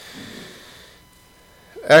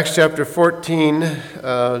Acts chapter 14.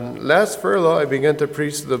 Last furlough, I began to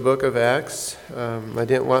preach the book of Acts. I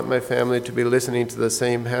didn't want my family to be listening to the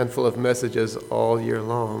same handful of messages all year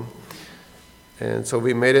long. And so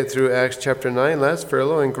we made it through Acts chapter 9 last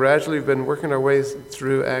furlough, and gradually we've been working our way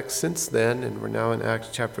through Acts since then, and we're now in Acts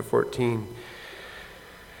chapter 14.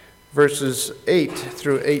 Verses 8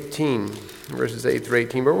 through 18. Verses 8 through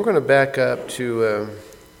 18. But we're going to back up to,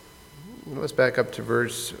 let's back up to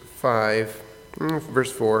verse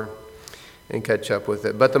 4, and catch up with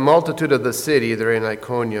it. But the multitude of the city, they're in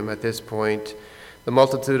Iconium at this point, the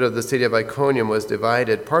multitude of the city of Iconium was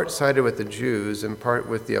divided. Part sided with the Jews and part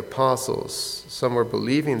with the apostles. Some were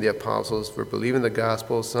believing the apostles, were believing the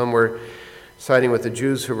gospel. Some were siding with the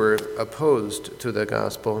Jews who were opposed to the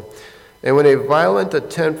gospel. And when a violent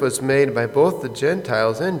attempt was made by both the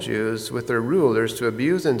Gentiles and Jews with their rulers to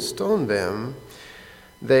abuse and stone them,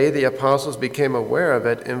 they, the apostles, became aware of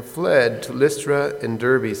it and fled to Lystra and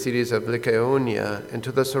Derbe, cities of Lycaonia, and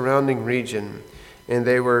to the surrounding region. And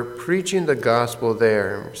they were preaching the gospel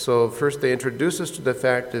there. So first they introduced us to the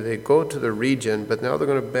fact that they go to the region, but now they're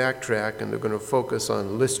going to backtrack and they're going to focus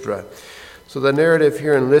on Lystra. So the narrative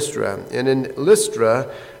here in Lystra. And in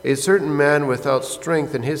Lystra, a certain man without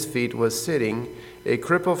strength in his feet was sitting, a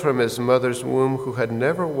cripple from his mother's womb who had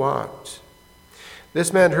never walked.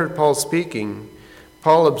 This man heard Paul speaking.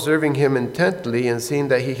 Paul, observing him intently and seeing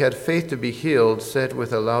that he had faith to be healed, said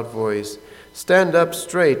with a loud voice, "Stand up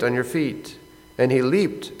straight on your feet." And he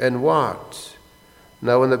leaped and walked.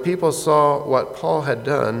 Now when the people saw what Paul had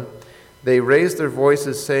done, they raised their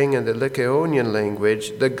voices, saying in the Lycaonian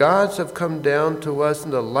language, "The gods have come down to us in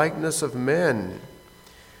the likeness of men."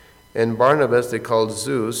 And Barnabas they called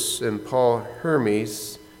Zeus, and Paul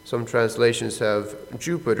Hermes. Some translations have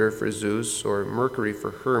Jupiter for Zeus or Mercury for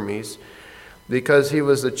Hermes, because he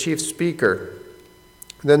was the chief speaker.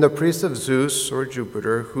 Then the priests of Zeus, or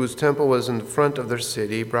Jupiter, whose temple was in front of their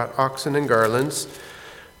city, brought oxen and garlands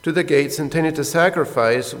to the gates, intending to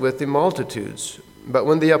sacrifice with the multitudes. But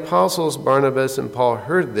when the apostles Barnabas and Paul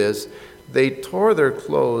heard this, they tore their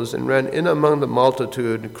clothes and ran in among the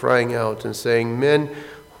multitude, crying out and saying, "Men,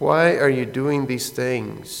 why are you doing these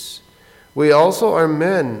things? We also are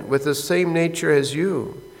men with the same nature as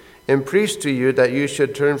you, and preach to you that you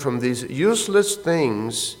should turn from these useless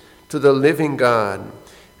things to the living God,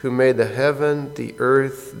 who made the heaven, the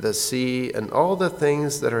earth, the sea, and all the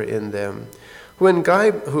things that are in them, who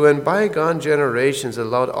in bygone generations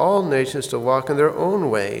allowed all nations to walk in their own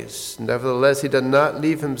ways. Nevertheless, he did not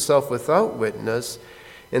leave himself without witness,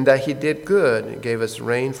 in that he did good and gave us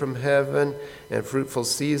rain from heaven and fruitful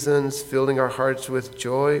seasons, filling our hearts with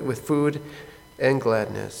joy, with food and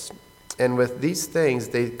gladness. And with these things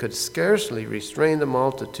they could scarcely restrain the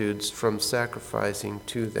multitudes from sacrificing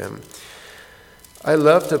to them." I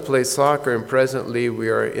love to play soccer, and presently we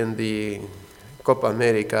are in the Copa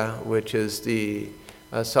America, which is the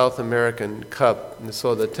South American Cup. And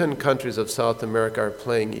so the 10 countries of South America are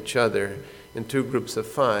playing each other in 2 groups of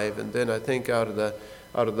 5. And then I think out of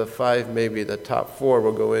the 5, maybe the top 4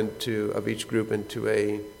 will go of each group into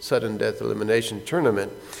a sudden death elimination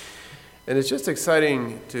tournament. And it's just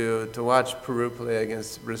exciting to watch Peru play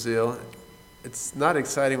against Brazil. It's not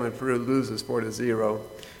exciting when Peru loses 4-0,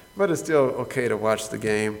 but it's still okay to watch the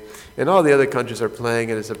game. And all the other countries are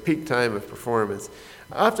playing, and it's a peak time of performance.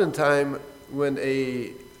 Oftentimes, when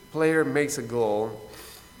a player makes a goal,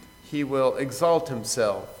 he will exalt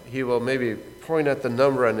himself. He will maybe point at the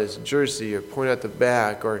number on his jersey or point at the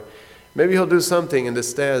back, or maybe he'll do something in the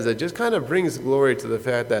stands that just kind of brings glory to the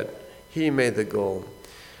fact that he made the goal.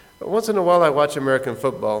 But once in a while, I watch American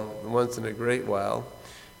football, once in a great while.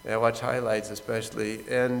 And I watch highlights especially.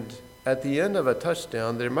 And at the end of a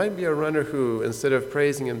touchdown, there might be a runner who, instead of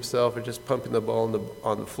praising himself or just pumping the ball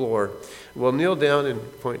on the floor, will kneel down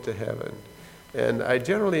and point to heaven. And I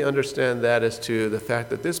generally understand that as to the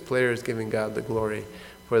fact that this player is giving God the glory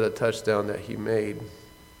for the touchdown that he made.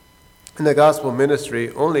 In the gospel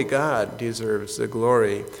ministry, only God deserves the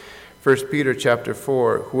glory. 1 Peter chapter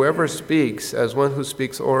 4, "Whoever speaks as one who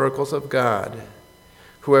speaks oracles of God,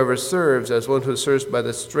 whoever serves as one who serves by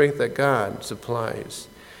the strength that God supplies,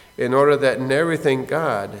 in order that in everything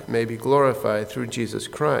God may be glorified through Jesus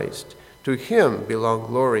Christ. To him belong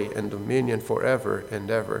glory and dominion forever and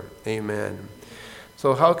ever. Amen."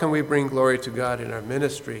 So how can we bring glory to God in our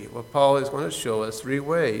ministry? Well, Paul is going to show us 3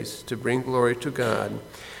 ways to bring glory to God.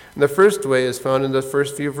 And the first way is found in the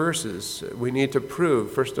first few verses.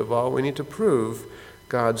 First of all, we need to prove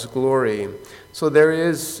God's glory. So there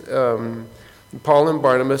is, Paul and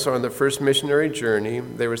Barnabas are on the first missionary journey.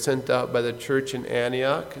 They were sent out by the church in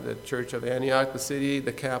Antioch, the church of Antioch, the city,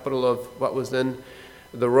 the capital of what was then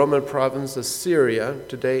the Roman province of Syria.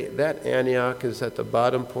 Today, that Antioch is at the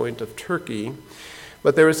bottom point of Turkey.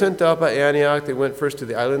 But they were sent out by Antioch. They went first to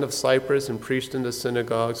the island of Cyprus and preached in the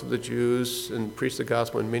synagogues of the Jews and preached the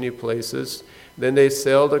gospel in many places. Then they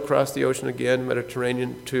sailed across the ocean again,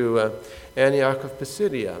 Mediterranean, to Antioch of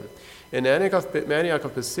Pisidia. In Antioch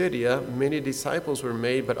of Pisidia, many disciples were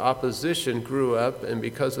made, but opposition grew up, and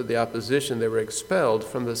because of the opposition, they were expelled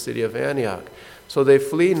from the city of Antioch. So they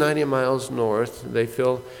flee 90 miles north. They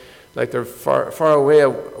feel like they're far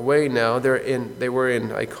away now. They were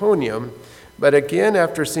in Iconium. But again,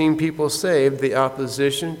 after seeing people saved, the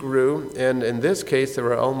opposition grew, and in this case, they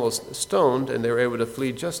were almost stoned, and they were able to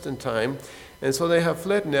flee just in time. And so they have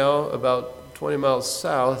fled now about 20 miles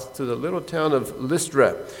south to the little town of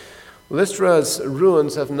Lystra. Lystra's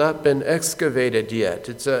ruins have not been excavated yet.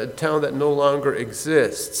 It's a town that no longer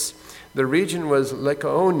exists. The region was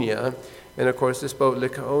Lycaonia, and of course, they spoke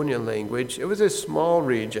Lycaonian language. It was a small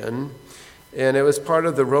region, and it was part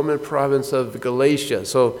of the Roman province of Galatia.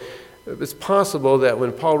 So it's possible that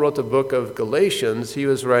when Paul wrote the book of Galatians, he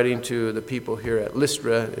was writing to the people here at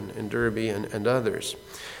Lystra and Derbe and others.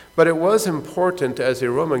 But it was important as a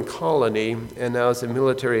Roman colony and now as a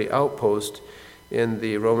military outpost in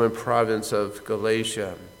the Roman province of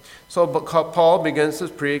Galatia. So Paul began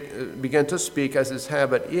to speak as his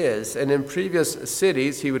habit is, and in previous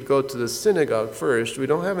cities he would go to the synagogue first. We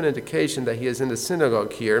don't have an indication that he is in the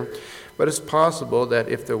synagogue here, but it's possible that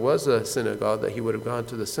if there was a synagogue that he would have gone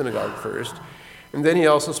to the synagogue first. And then he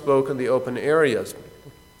also spoke in the open areas.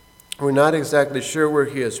 We're not exactly sure where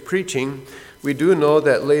he is preaching. We do know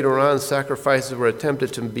that later on sacrifices were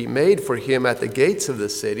attempted to be made for him at the gates of the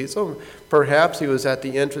city. So perhaps he was at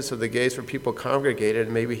the entrance of the gates where people congregated,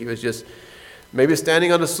 and maybe he was just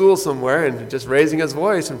standing on a stool somewhere and just raising his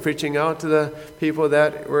voice and preaching out to the people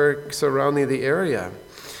that were surrounding the area.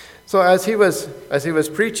 So as he was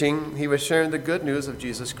preaching, he was sharing the good news of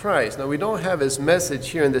Jesus Christ. Now we don't have his message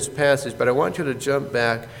here in this passage, but I want you to jump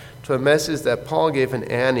back to a message that Paul gave in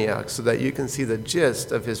Antioch so that you can see the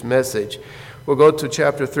gist of his message. We'll go to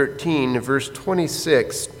chapter 13, verse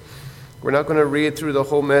 26. We're not going to read through the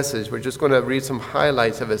whole message. We're just going to read some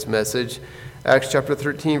highlights of his message. Acts chapter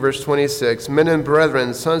 13, verse 26. Men and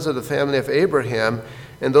brethren, sons of the family of Abraham,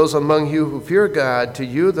 and those among you who fear God, to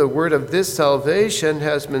you the word of this salvation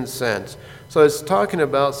has been sent. So it's talking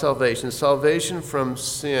about salvation from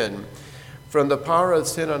sin, from the power of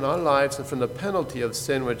sin on our lives and from the penalty of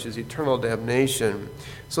sin, which is eternal damnation.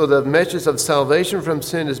 So the message of salvation from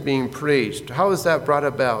sin is being preached. How is that brought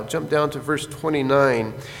about? Jump down to verse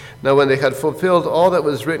 29. Now when they had fulfilled all that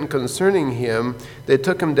was written concerning him, they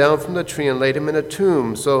took him down from the tree and laid him in a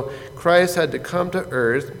tomb. So Christ had to come to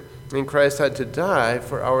earth, and Christ had to die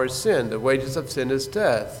for our sin. The wages of sin is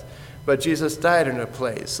death. But Jesus died in our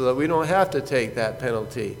place so that we don't have to take that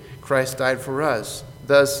penalty. Christ died for us.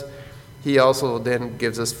 Thus, he also then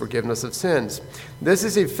gives us forgiveness of sins. This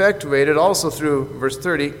is effectuated also through, verse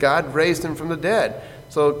 30, God raised him from the dead.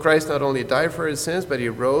 So Christ not only died for his sins, but he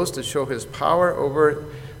rose to show his power over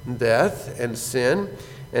death and sin,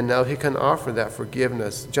 and now he can offer that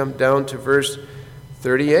forgiveness. Jump down to verse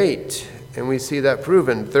 38, and we see that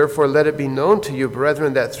proven. Therefore let it be known to you,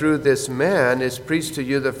 brethren, that through this man is preached to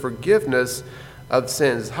you the forgiveness of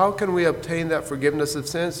sins. How can we obtain that forgiveness of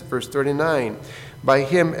sins? Verse 39. By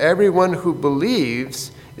him everyone who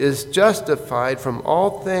believes is justified from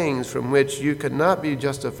all things from which you could not be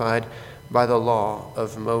justified by the law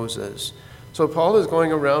of Moses. So Paul is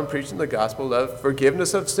going around preaching the gospel of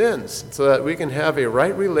forgiveness of sins so that we can have a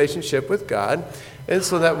right relationship with God and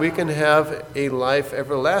so that we can have a life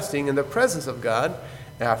everlasting in the presence of God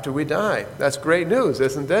after we die. That's great news,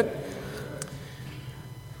 isn't it?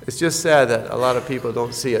 It's just sad that a lot of people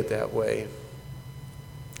don't see it that way.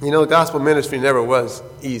 You know, gospel ministry never was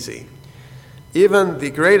easy. Even the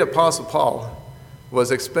great apostle Paul was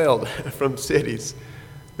expelled from cities.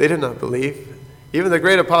 They did not believe. Even the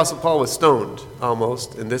great apostle Paul was stoned,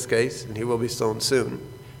 almost, in this case, and he will be stoned soon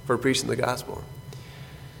for preaching the gospel.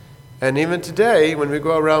 And even today, when we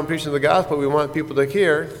go around preaching the gospel, we want people to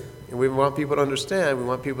hear, and we want people to understand, we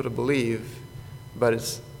want people to believe, but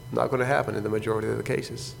it's not going to happen in the majority of the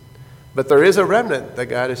cases. But there is a remnant that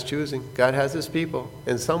God is choosing. God has his people,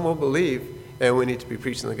 and some will believe, and we need to be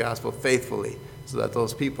preaching the gospel faithfully so that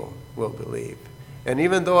those people will believe. And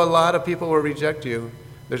even though a lot of people will reject you,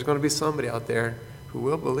 there's going to be somebody out there who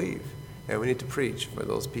will believe, and we need to preach for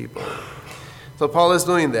those people. So Paul is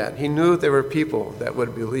doing that. He knew there were people that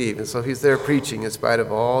would believe, and so he's there preaching in spite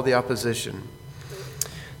of all the opposition.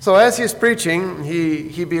 So as he's preaching,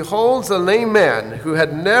 he beholds a lame man who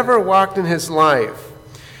had never walked in his life.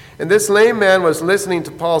 And this lame man was listening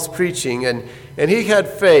to Paul's preaching, and And he had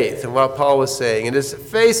faith in what Paul was saying, and his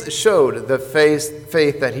face showed the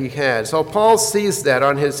faith that he had. So Paul sees that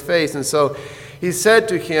on his face, and so he said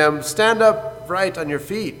to him, "Stand up right on your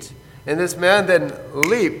feet." And this man then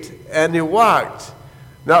leaped and he walked.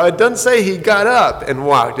 Now, it doesn't say he got up and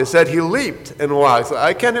walked. It said he leaped and walked. So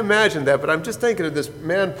I can't imagine that, but I'm just thinking of this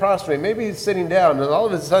man prostrate. Maybe he's sitting down, and all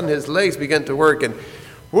of a sudden his legs begin to work, and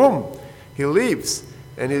boom, he leaps,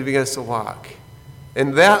 and he begins to walk.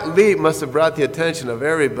 And that leap must have brought the attention of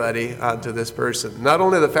everybody onto this person. Not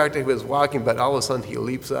only the fact that he was walking, but all of a sudden he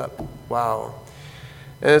leaps up. Wow.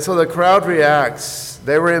 And so the crowd reacts.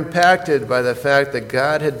 They were impacted by the fact that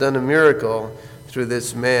God had done a miracle through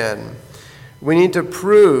this man. We need to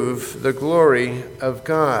prove the glory of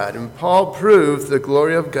God. And Paul proved the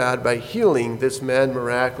glory of God by healing this man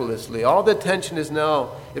miraculously. All the attention is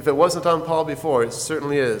now, if it wasn't on Paul before, it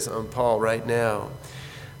certainly is on Paul right now.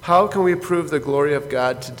 How can we prove the glory of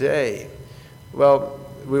God today? Well,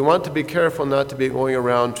 we want to be careful not to be going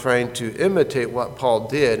around trying to imitate what Paul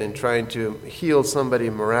did and trying to heal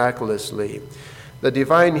somebody miraculously. The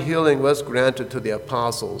divine healing was granted to the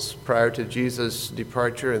apostles prior to Jesus'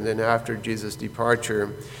 departure and then after Jesus'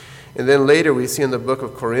 departure. And then later we see in the book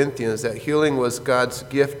of Corinthians that healing was God's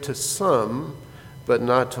gift to some, but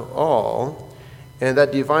not to all. And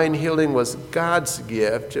that divine healing was God's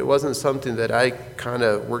gift. It wasn't something that I kind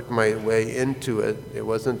of worked my way into it. It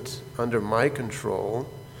wasn't under my control.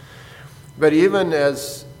 But even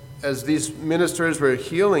as these ministers were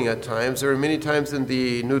healing at times, there were many times in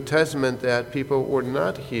the New Testament that people were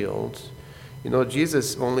not healed. You know,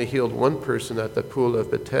 Jesus only healed one person at the pool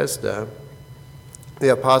of Bethesda. The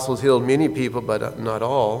apostles healed many people, but not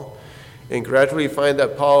all. And gradually find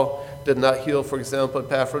that Paul did not heal, for example,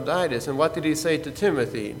 Epaphroditus. And what did he say to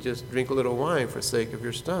Timothy? Just drink a little wine for sake of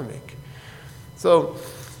your stomach. So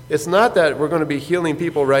it's not that we're going to be healing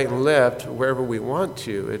people right and left wherever we want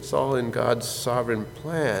to. It's all in God's sovereign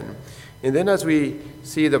plan. And then as we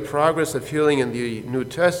see the progress of healing in the New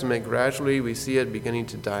Testament, gradually we see it beginning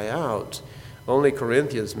to die out. Only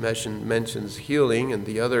Corinthians mentions healing, and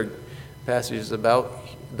the other passages about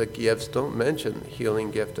the gifts don't mention healing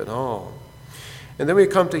gift at all. And then we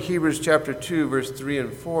come to Hebrews chapter 2, verse 3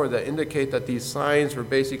 and 4 that indicate that these signs were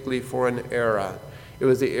basically for an era. It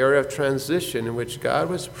was the era of transition in which God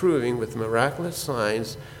was proving with miraculous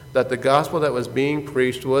signs that the gospel that was being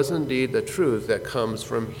preached was indeed the truth that comes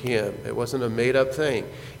from him. It wasn't a made-up thing.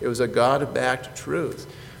 It was a God-backed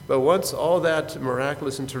truth. But once all that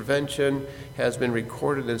miraculous intervention has been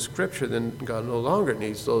recorded in Scripture, then God no longer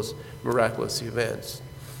needs those miraculous events.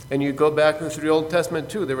 And you go back through the Old Testament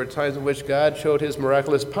too. There were times in which God showed his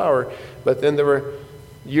miraculous power, but then there were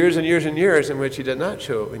years and years and years in which he did not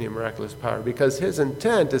show any miraculous power, because his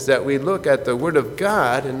intent is that we look at the Word of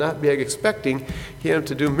God and not be expecting him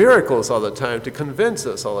to do miracles all the time, to convince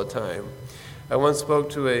us all the time. I once spoke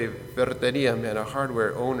to a ferreteria man, a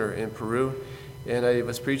hardware owner in Peru, and I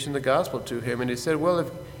was preaching the gospel to him, and he said,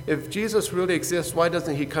 well, if Jesus really exists, why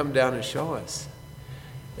doesn't he come down and show us?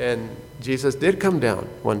 And Jesus did come down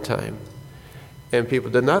one time, and people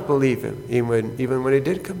did not believe him, even when he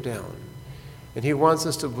did come down. And he wants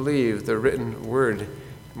us to believe the written word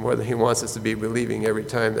more than he wants us to be believing every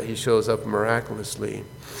time that he shows up miraculously.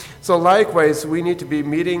 So likewise, we need to be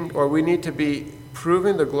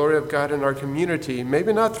proving the glory of God in our community,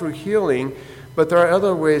 maybe not through healing, but there are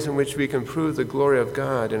other ways in which we can prove the glory of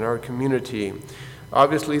God in our community.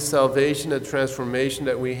 Obviously, salvation and transformation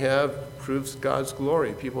that we have proves God's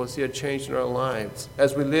glory. People will see a change in our lives.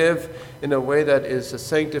 As we live in a way that is a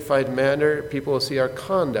sanctified manner, people will see our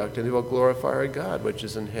conduct and they will glorify our God, which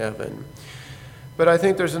is in heaven. But I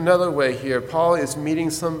think there's another way here. Paul is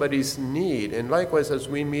meeting somebody's need. And likewise, as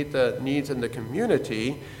we meet the needs in the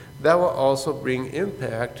community, that will also bring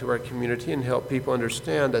impact to our community and help people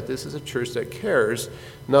understand that this is a church that cares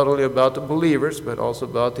not only about the believers, but also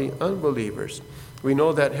about the unbelievers. We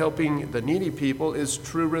know that helping the needy people is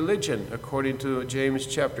true religion, according to James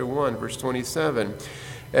chapter 1, verse 27.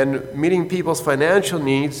 And meeting people's financial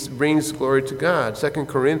needs brings glory to God. 2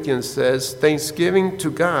 Corinthians says, thanksgiving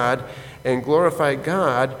to God and glorify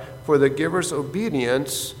God for the giver's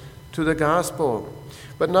obedience to the gospel.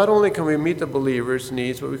 But not only can we meet the believers'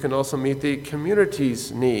 needs, but we can also meet the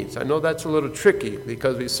community's needs. I know that's a little tricky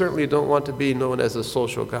because we certainly don't want to be known as a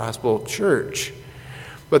social gospel church.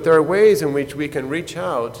 But there are ways in which we can reach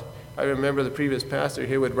out. I remember the previous pastor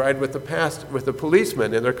here would ride with the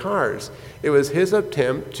policemen in their cars. It was his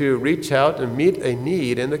attempt to reach out and meet a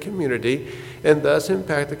need in the community and thus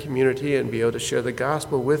impact the community and be able to share the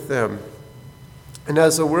gospel with them. And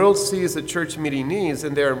as the world sees the church meeting needs,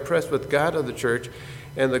 then they are impressed with God of the church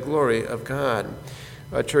and the glory of God.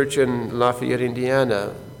 a church in Lafayette,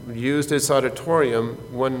 Indiana, used its auditorium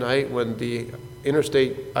one night when the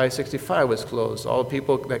Interstate I-65 was closed. All the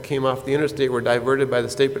people that came off the interstate were diverted by the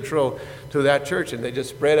State Patrol to that church, and they just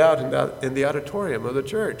spread out in the auditorium of the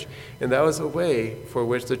church. And that was a way for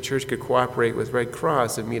which the church could cooperate with Red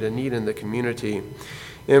Cross and meet a need in the community.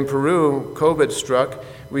 In Peru, COVID struck.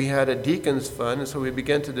 We had a deacons fund, so we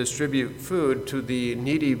began to distribute food to the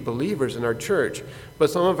needy believers in our church. But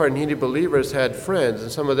some of our needy believers had friends,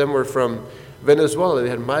 and some of them were from Venezuela. They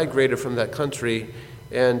had migrated from that country.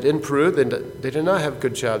 And in Peru, they did not have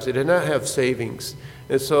good jobs. They did not have savings.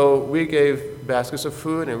 And so we gave baskets of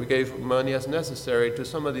food and we gave money as necessary to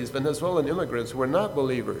some of these Venezuelan immigrants who were not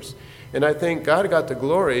believers. And I think God got the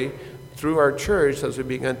glory through our church as we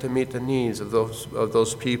began to meet the needs of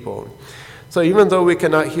those people. So even though we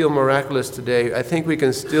cannot heal miraculous today, I think we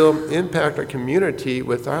can still impact our community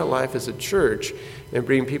with our life as a church and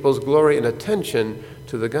bring people's glory and attention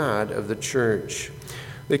to the God of the church.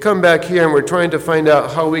 They come back here and we're trying to find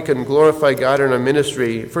out how we can glorify God in our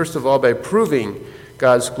ministry, first of all, by proving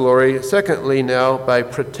God's glory. Secondly, now, by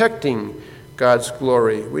protecting God's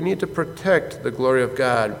glory. We need to protect the glory of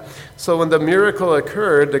God. So when the miracle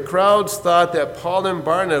occurred, the crowds thought that Paul and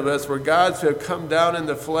Barnabas were gods who had come down in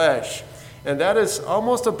the flesh. And that is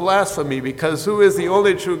almost a blasphemy, because who is the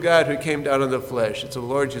only true God who came down in the flesh? It's the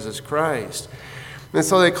Lord Jesus Christ. And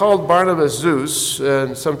so they called Barnabas Zeus,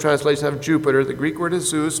 and some translations have Jupiter. The Greek word is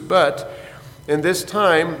Zeus, but in this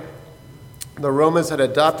time, the Romans had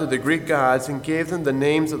adopted the Greek gods and gave them the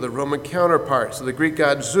names of the Roman counterparts. So the Greek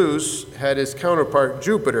god Zeus had his counterpart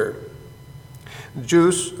Jupiter.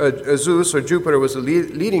 Zeus or Jupiter was the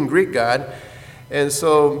leading Greek god, and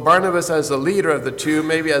so Barnabas, as the leader of the two,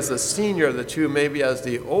 maybe as the senior of the two, maybe as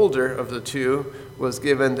the older of the two, was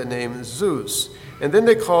given the name Zeus. And then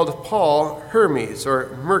they called Paul Hermes,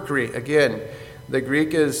 or Mercury. Again, the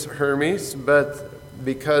Greek is Hermes, but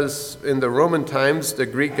because in the Roman times the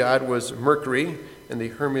Greek god was Mercury, and the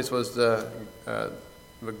Hermes was the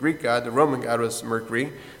Greek god, the Roman god was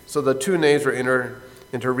Mercury, so the two names were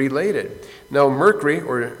interrelated. Now Mercury,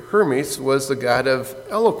 or Hermes, was the god of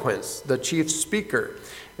eloquence, the chief speaker.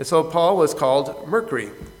 And so Paul was called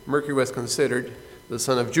Mercury. Mercury was considered the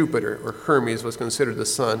son of Jupiter, or Hermes was considered the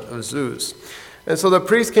son of Zeus. And so the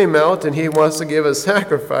priest came out and he wants to give a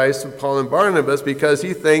sacrifice to Paul and Barnabas because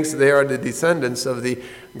he thinks they are the descendants of the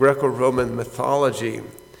Greco-Roman mythology.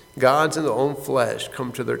 Gods in their own flesh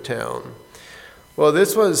come to their town. Well,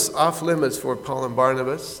 this was off limits for Paul and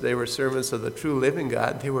Barnabas. They were servants of the true living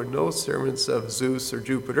God. They were no servants of Zeus or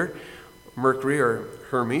Jupiter, Mercury or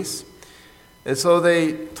Hermes. And so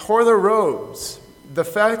they tore their robes. The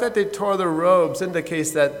fact that they tore their robes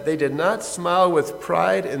indicates that they did not smile with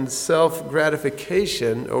pride and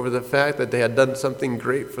self-gratification over the fact that they had done something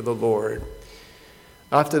great for the Lord.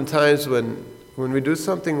 Oftentimes when we do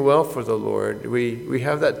something well for the Lord, we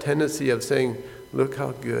have that tendency of saying, look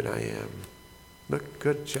how good I am. Look,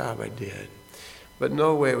 good job I did. But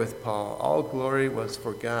no way with Paul. All glory was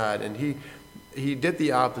for God. And he did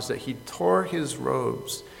the opposite. He tore his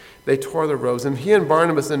robes. They tore their robes, and he and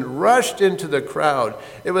Barnabas then rushed into the crowd.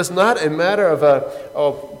 It was not a matter of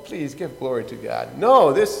oh, please give glory to God.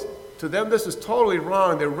 No, to them this is totally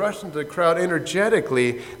wrong. They rushed into the crowd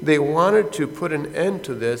energetically. They wanted to put an end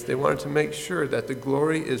to this. They wanted to make sure that the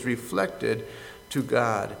glory is reflected to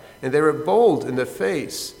God. And they were bold in the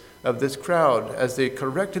face of this crowd as they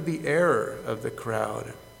corrected the error of the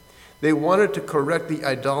crowd. They wanted to correct the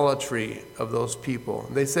idolatry of those people.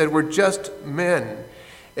 They said, we're just men.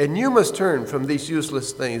 And you must turn from these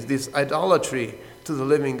useless things, this idolatry, to the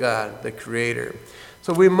living God, the Creator.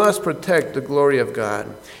 So we must protect the glory of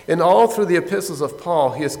God. And all through the epistles of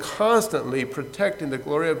Paul, he is constantly protecting the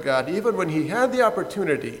glory of God, even when he had the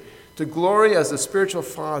opportunity to glory as the spiritual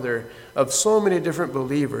father of so many different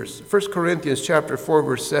believers. 1 Corinthians chapter 4,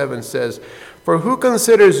 verse 7 says, "For who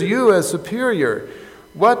considers you as superior?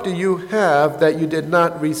 What do you have that you did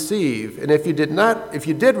not receive? And if you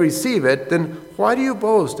did receive it, then why do you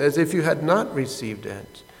boast as if you had not received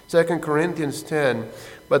it?" 2 Corinthians 10,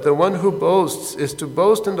 "But the one who boasts is to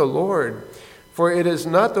boast in the Lord. For it is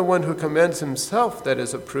not the one who commends himself that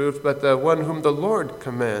is approved, but the one whom the Lord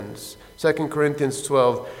commends." 2 Corinthians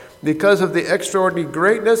 12, "Because of the extraordinary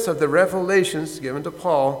greatness of the revelations given to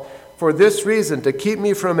Paul, for this reason, to keep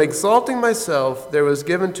me from exalting myself, there was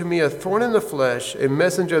given to me a thorn in the flesh, a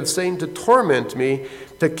messenger of Satan to torment me,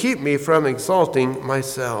 to keep me from exalting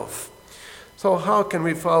myself." So how can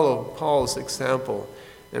we follow Paul's example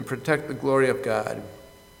and protect the glory of God?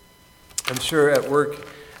 I'm sure at work,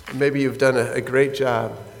 maybe you've done a great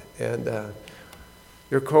job, and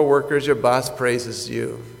your coworkers, your boss praises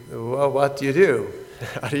you. Well, what do?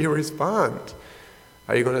 How do you respond?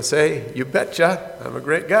 Are you going to say, "You betcha, I'm a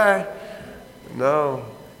great guy"? No.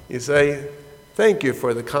 You say, "Thank you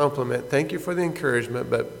for the compliment. Thank you for the encouragement,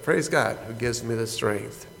 but praise God who gives me the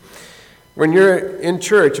strength." When you're in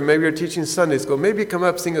church and maybe you're teaching Sunday school, maybe you come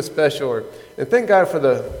up, sing a special, and thank God for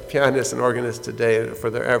the pianists and organists today for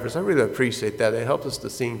their efforts. I really appreciate that. It helps us to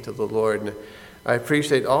sing to the Lord. And I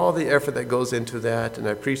appreciate all the effort that goes into that, and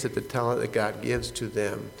I appreciate the talent that God gives to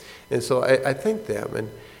them. And so I thank them,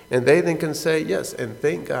 and they then can say, "Yes, and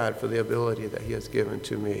thank God for the ability that He has given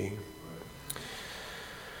to me."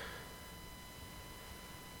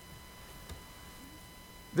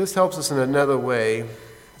 This helps us in another way.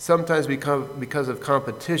 Sometimes because of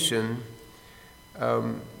competition,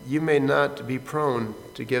 you may not be prone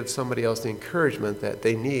to give somebody else the encouragement that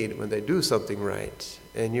they need when they do something right.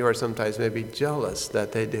 And you are sometimes maybe jealous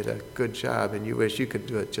that they did a good job and you wish you could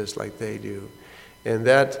do it just like they do. And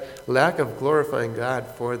that lack of glorifying God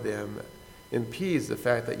for them impedes the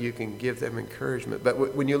fact that you can give them encouragement.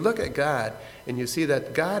 But when you look at God and you see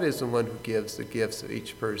that God is the one who gives the gifts of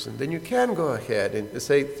each person, then you can go ahead and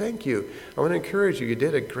say, "Thank you. I want to encourage you. You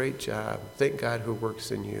did a great job. Thank God who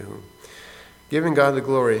works in you." Giving God the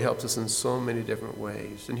glory helps us in so many different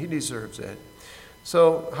ways, and He deserves it.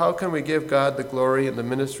 So how can we give God the glory in the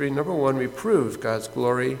ministry? Number one, we prove God's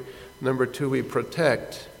glory. Number two, we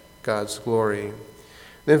protect God's glory.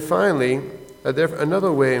 Then finally,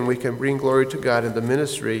 another way in which we can bring glory to God in the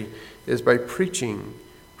ministry is by preaching.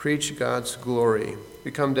 Preach God's glory.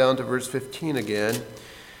 We come down to verse 15 again,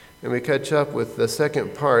 and we catch up with the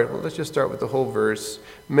second part. Well, let's just start with the whole verse.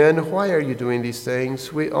 "Men, why are you doing these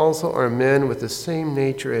things? We also are men with the same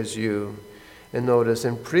nature as you." And notice,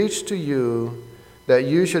 "and preach to you that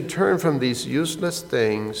you should turn from these useless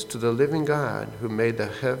things to the living God, who made the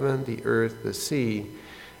heaven, the earth, the sea,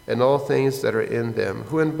 and all things that are in them,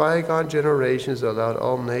 who in bygone generations allowed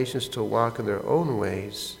all nations to walk in their own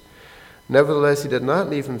ways. Nevertheless, He did not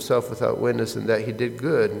leave Himself without witness, in that He did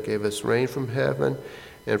good and gave us rain from heaven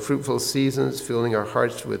and fruitful seasons, filling our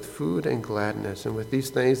hearts with food and gladness. And with these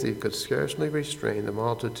things He could scarcely restrain the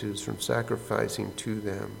multitudes from sacrificing to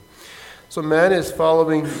them." So man is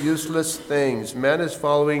following useless things. Man is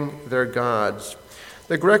following their gods.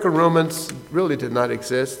 The Greco-Romans really did not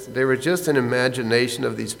exist. They were just an imagination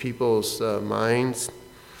of these people's minds.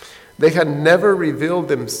 They had never revealed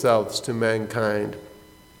themselves to mankind.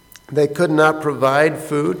 They could not provide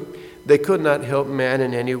food. They could not help man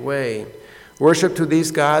in any way. Worship to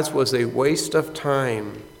these gods was a waste of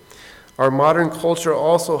time. Our modern culture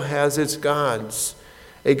also has its gods.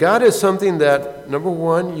 A god is something that, number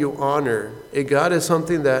one, you honor. A god is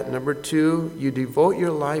something that, number two, you devote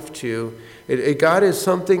your life to. A god is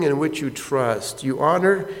something in which you trust. You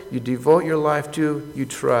honor, you devote your life to, you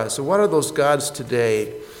trust. So what are those gods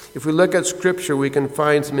today? If we look at Scripture, we can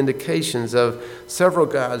find some indications of several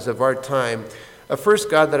gods of our time. A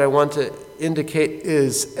first god that I want to indicate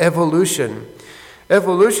is evolution.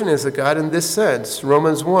 Evolution is a god in this sense.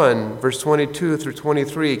 Romans 1, verse 22 through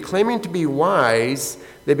 23, "Claiming to be wise,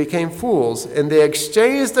 they became fools, and they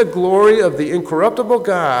exchanged the glory of the incorruptible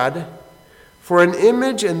God for an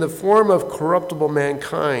image in the form of corruptible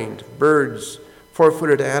mankind, birds,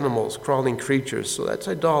 four-footed animals, crawling creatures." So that's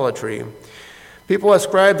idolatry. People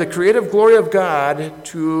ascribe the creative glory of God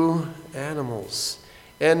to animals.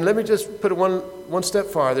 And let me just put it one step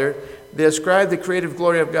farther. They ascribe the creative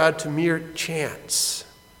glory of God to mere chance.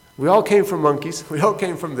 We all came from monkeys. We all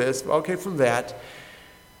came from this. We all came from that.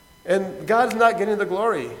 And God's not getting the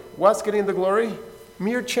glory. What's getting the glory?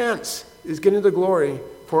 Mere chance is getting the glory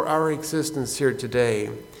for our existence here today.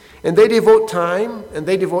 And they devote time and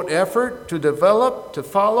they devote effort to develop, to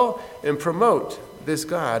follow, and promote this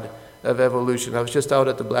God of evolution. I was just out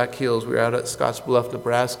at the Black Hills. We were out at Scottsbluff,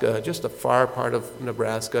 Nebraska, just a far part of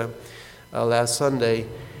Nebraska, last Sunday.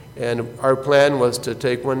 And our plan was to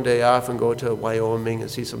take one day off and go to Wyoming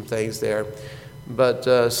and see some things there.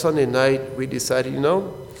 But Sunday night, we decided,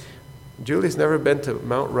 Julie's never been to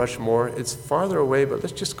Mount Rushmore. It's farther away, but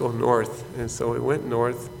let's just go north. And so we went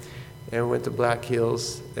north and we went to Black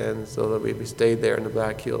Hills. And so that we stayed there in the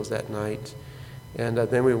Black Hills that night. And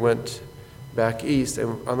then we went back east.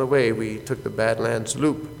 And on the way, we took the Badlands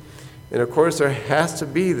Loop. And of course, there has to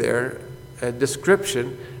be there a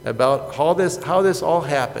description about how this all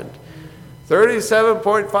happened.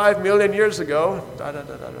 37.5 million years ago.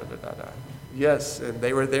 Yes, and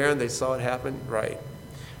they were there and they saw it happen. Right.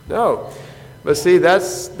 No. But see,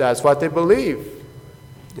 that's what they believe.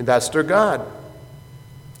 And that's their God.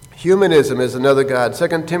 Humanism is another God.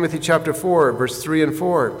 2 Timothy chapter 4, verse 3 and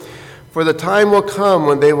 4. "For the time will come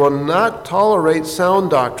when they will not tolerate sound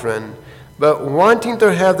doctrine, But wanting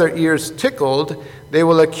to have their ears tickled, they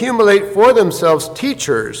will accumulate for themselves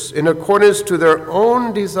teachers in accordance to their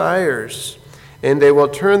own desires. And they will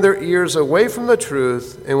turn their ears away from the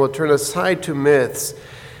truth and will turn aside to myths.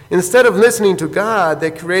 Instead of listening to God, they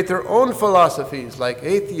create their own philosophies like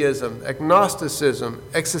atheism, agnosticism,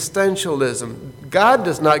 existentialism. God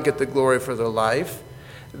does not get the glory for their life.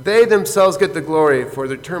 They themselves get the glory for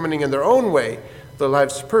determining in their own way their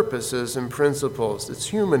life's purposes and principles. It's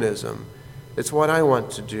humanism. It's what I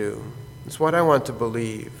want to do. It's what I want to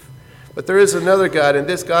believe. But there is another God, and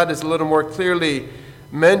this God is a little more clearly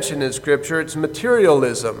mentioned in Scripture. It's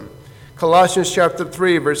materialism. Colossians chapter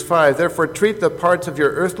 3, verse 5, therefore treat the parts of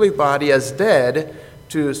your earthly body as dead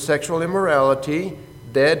to sexual immorality,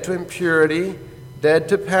 dead to impurity, dead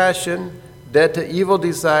to passion, dead to evil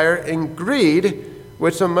desire, and greed,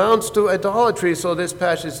 which amounts to idolatry. So this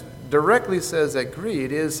passage directly says that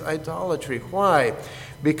greed is idolatry. Why?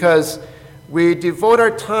 Because we devote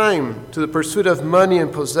our time to the pursuit of money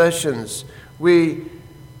and possessions. We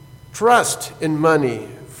trust in money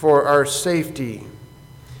for our safety.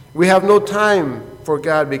 We have no time for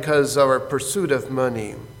God because of our pursuit of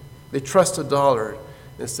money. They trust the dollar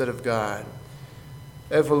instead of God.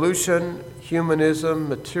 Evolution, humanism,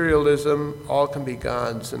 materialism, all can be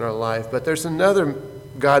gods in our life. But there's another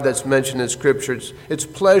God that's mentioned in Scripture. It's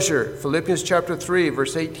pleasure. Philippians chapter 3,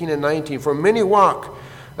 verse 18 and 19. For many walk,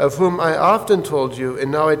 of whom I often told you, and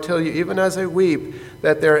now I tell you even as I weep,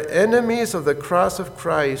 that they are enemies of the cross of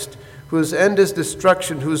Christ, whose end is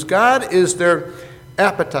destruction, whose God is their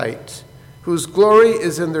appetite, whose glory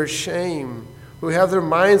is in their shame, who have their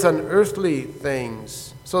minds on earthly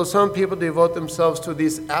things. So some people devote themselves to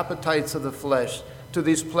these appetites of the flesh, to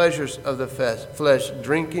these pleasures of the flesh,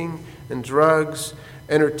 drinking and drugs,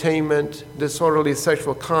 entertainment, disorderly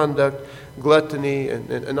sexual conduct, gluttony,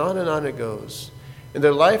 and on it goes. And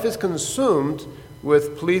their life is consumed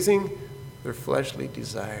with pleasing their fleshly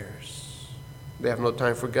desires. They have no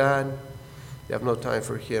time for God. They have no time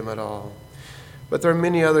for Him at all. But there are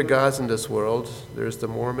many other gods in this world. There's the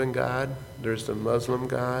Mormon God. There's the Muslim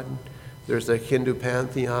God. There's the Hindu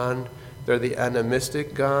pantheon. There are the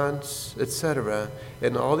animistic gods, etc.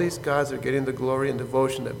 And all these gods are getting the glory and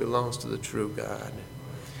devotion that belongs to the true God.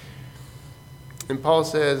 And Paul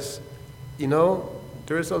says,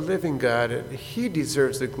 there is a living God, and He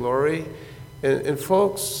deserves the glory. And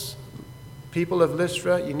folks, people of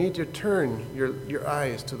Lystra, you need to turn your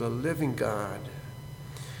eyes to the living God.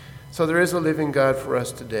 So there is a living God for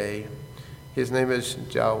us today. His name is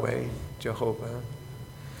Yahweh, Jehovah.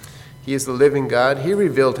 He is the living God. He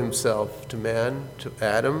revealed Himself to man, to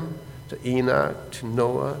Adam, to Enoch, to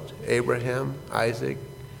Noah, to Abraham, Isaac,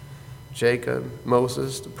 Jacob,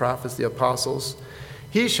 Moses, the prophets, the apostles.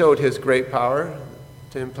 He showed His great power,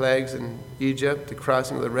 10 plagues in Egypt, the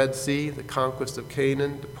crossing of the Red Sea, the conquest of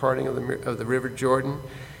Canaan, the parting of the river Jordan.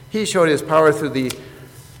 He showed His power through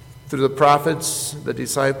the prophets, the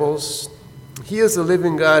disciples. He is the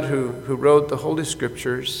living God who wrote the Holy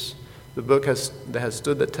Scriptures, the book that has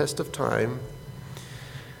stood the test of time.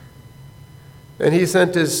 And He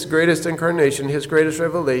sent His greatest incarnation, His greatest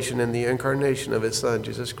revelation in the incarnation of His Son,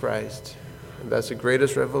 Jesus Christ. And that's the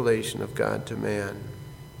greatest revelation of God to man.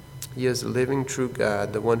 He is the living, true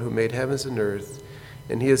God, the one who made heavens and earth,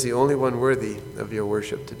 and He is the only one worthy of your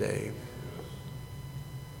worship today.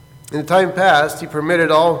 In the time past, He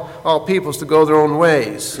permitted all peoples to go their own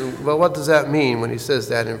ways. Well, what does that mean when He says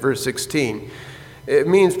that in verse 16? It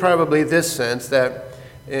means probably this sense, that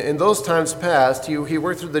in those times past, He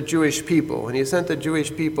worked through the Jewish people, and He sent the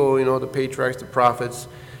Jewish people, the patriarchs, the prophets.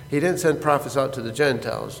 He didn't send prophets out to the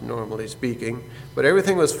Gentiles, normally speaking, but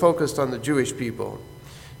everything was focused on the Jewish people.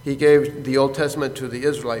 He gave the Old Testament to the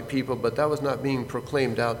Israelite people, but that was not being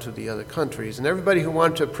proclaimed out to the other countries. And everybody who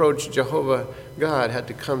wanted to approach Jehovah God had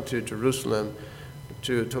to come to Jerusalem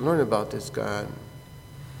to learn about this God.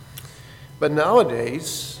 But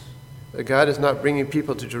nowadays, God is not bringing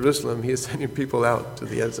people to Jerusalem. He is sending people out to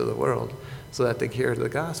the ends of the world so that they can hear the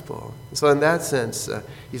gospel. So in that sense,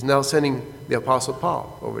 He's now sending the Apostle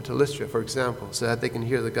Paul over to Lystra, for example, so that they can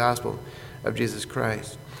hear the gospel of Jesus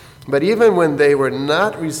Christ. But even when they were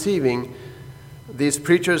not receiving these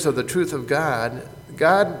preachers of the truth of God,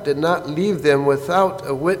 God did not leave them without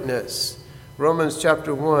a witness. Romans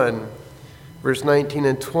chapter 1, verse 19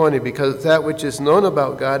 and 20, because that which is known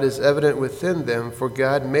about God is evident within them, for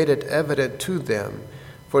God made it evident to them.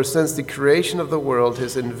 For since the creation of the world,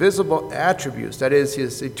 His invisible attributes, that is,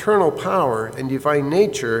 His eternal power and divine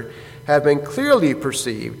nature, have been clearly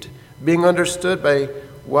perceived, being understood by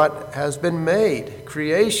what has been made,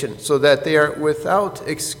 creation, so that they are without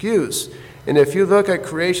excuse. And if you look at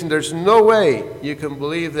creation, there's no way you can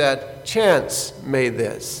believe that chance made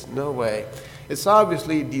this. No way. It's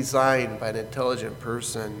obviously designed by an intelligent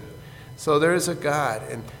person. So there is a God,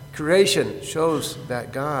 and creation shows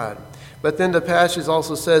that God. But then the passage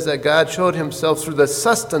also says that God showed himself through the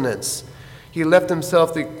sustenance. He left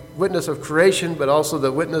himself the witness of creation, but also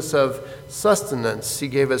the witness of sustenance. He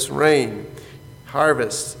gave us rain,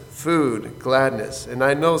 harvest, food, gladness. And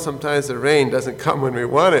I know sometimes the rain doesn't come when we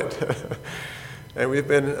want it. And we've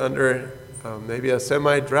been under maybe a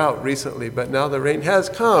semi-drought recently, but now the rain has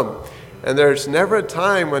come. And there's never a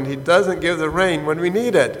time when he doesn't give the rain when we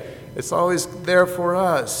need it. It's always there for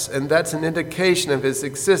us. And that's an indication of his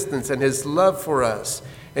existence and his love for us.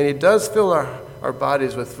 And he does fill our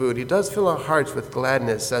bodies with food. He does fill our hearts with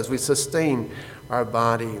gladness as we sustain our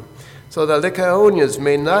body. So the Lycaonians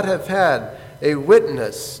may not have had a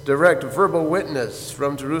witness, direct verbal witness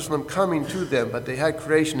from Jerusalem coming to them, but they had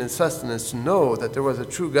creation and sustenance to know that there was a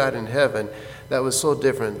true God in heaven that was so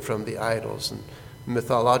different from the idols and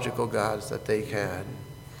mythological gods that they had.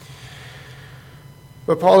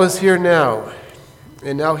 But Paul is here now,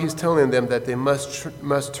 and now he's telling them that they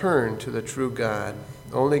must turn to the true God.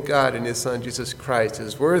 Only God and his Son, Jesus Christ,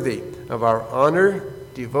 is worthy of our honor,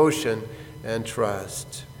 devotion, and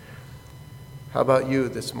trust. How about you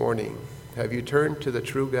this morning? Have you turned to the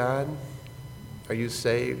true God? Are you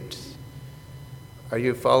saved? Are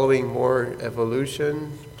you following more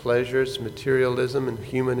evolution, pleasures, materialism, and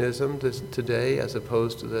humanism today as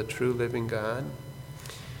opposed to the true living God?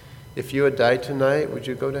 If you had died tonight, would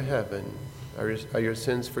you go to heaven? Are your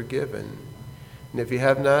sins forgiven? And if you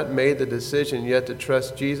have not made the decision yet to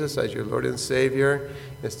trust Jesus as your Lord and Savior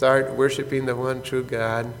and start worshiping the one true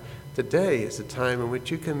God, today is the time in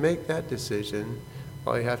which you can make that decision.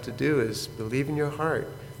 All you have to do is believe in your heart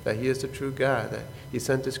that he is the true God, that he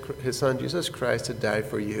sent his Son, Jesus Christ, to die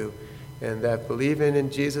for you, and that believing in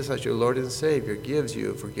Jesus as your Lord and Savior gives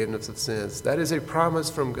you forgiveness of sins. That is a promise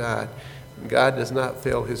from God. God does not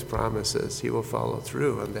fail his promises. He will follow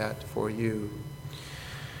through on that for you.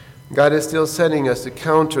 God is still sending us to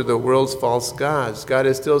counter the world's false gods. God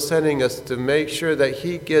is still sending us to make sure that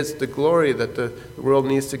he gets the glory that the world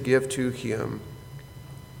needs to give to him.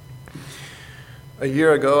 A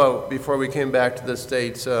year ago, before we came back to the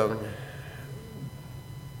States, a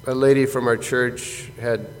lady from our church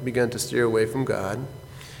had begun to steer away from God.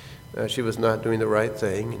 She was not doing the right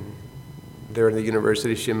thing. And there in the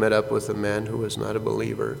university, she met up with a man who was not a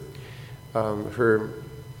believer. Her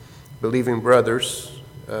believing brothers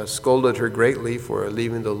scolded her greatly for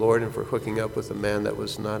leaving the Lord and for hooking up with a man that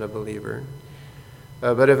was not a believer.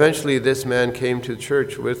 But eventually, this man came to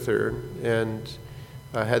church with her and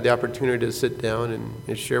had the opportunity to sit down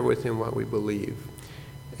and share with him what we believe.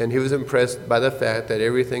 And he was impressed by the fact that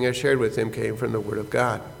everything I shared with him came from the Word of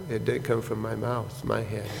God. It didn't come from my mouth, my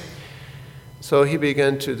head. So he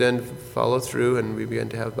began to then follow through, and we began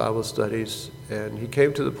to have Bible studies, and he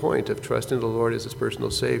came to the point of trusting the Lord as his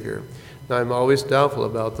personal Savior. Now, I'm always doubtful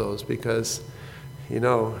about those because, he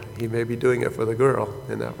may be doing it for the girl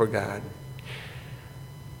and not for God.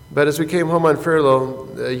 But as we came home on furlough,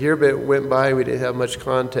 a year went by, we didn't have much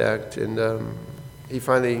contact, and he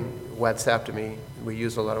finally WhatsApped me. We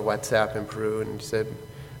used a lot of WhatsApp in Peru, and he said,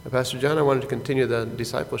 Pastor John, I wanted to continue the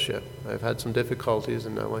discipleship. I've had some difficulties,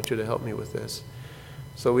 and I want you to help me with this.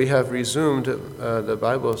 So we have resumed the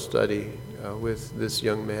Bible study with this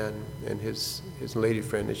young man and his lady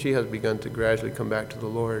friend, and she has begun to gradually come back to the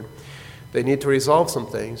Lord. They need to resolve some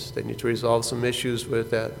things. They need to resolve some issues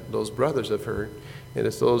with those brothers of her, and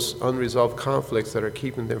it's those unresolved conflicts that are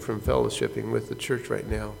keeping them from fellowshipping with the church right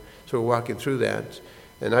now. So we're walking through that.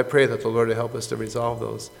 And I pray that the Lord will help us to resolve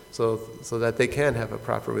those so that they can have a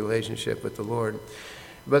proper relationship with the Lord.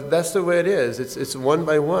 But that's the way it is. It's one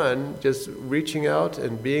by one, just reaching out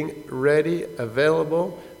and being ready,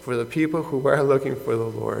 available for the people who are looking for the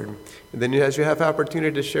Lord. And then as you have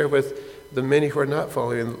opportunity to share with the many who are not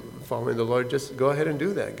following the Lord, just go ahead and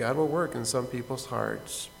do that. God will work in some people's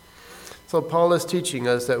hearts. So Paul is teaching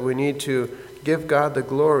us that we need to give God the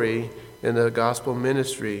glory in the gospel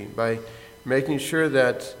ministry by making sure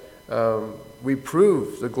that we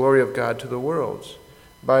prove the glory of God to the world,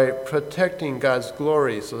 by protecting God's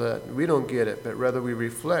glory so that we don't get it, but rather we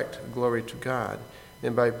reflect glory to God,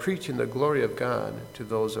 and by preaching the glory of God to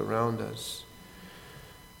those around us.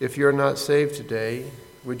 If you're not saved today,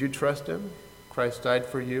 would you trust him? Christ died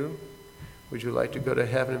for you. Would you like to go to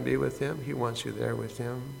heaven and be with him? He wants you there with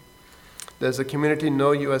him. Does the community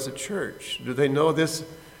know you as a church? Do they know this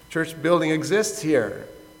church building exists here?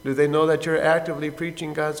 Do they know that you're actively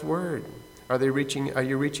preaching God's word? Are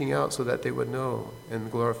you reaching out so that they would know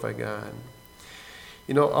and glorify God?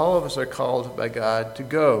 You know, all of us are called by God to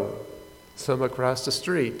go, some across the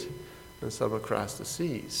street and some across the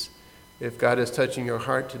seas. If God is touching your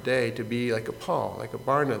heart today to be like a Paul, like a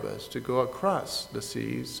Barnabas, to go across the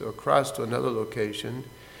seas or across to another location,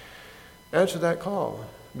 answer that call.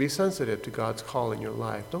 Be sensitive to God's call in your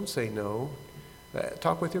life. Don't say no.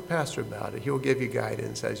 Talk with your pastor about it. He will give you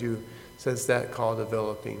guidance as you sense that call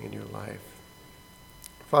developing in your life.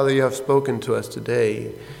 Father, you have spoken to us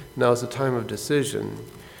today. Now is the time of decision.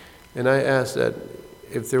 And I ask that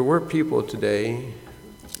if there were people today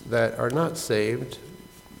that are not saved,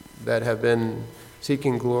 that have been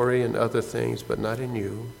seeking glory in other things but not in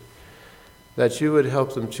you, that you would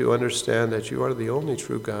help them to understand that you are the only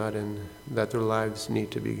true God and that their lives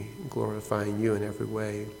need to be glorifying you in every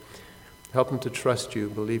way. Help them to trust you,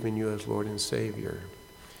 believe in you as Lord and Savior.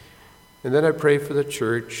 And then I pray for the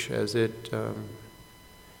church as it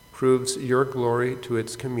proves your glory to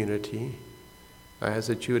its community. I ask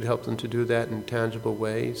that you would help them to do that in tangible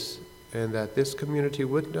ways, and that this community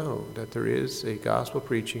would know that there is a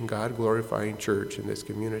gospel-preaching, God-glorifying church in this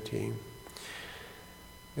community.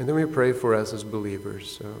 And then we pray for us as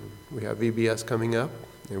believers. We have VBS coming up,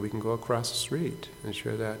 and we can go across the street and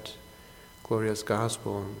share that glorious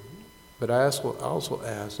gospel. But I also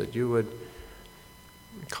ask that you would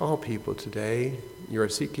call people today. You are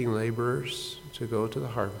seeking laborers to go to the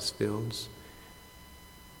harvest fields.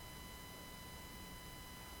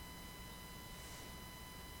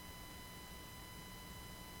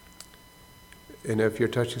 And if you're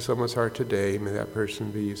touching someone's heart today, may that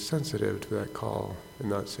person be sensitive to that call and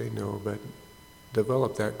not say no, but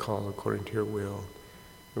develop that call according to your will.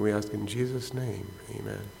 And we ask in Jesus' name,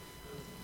 amen.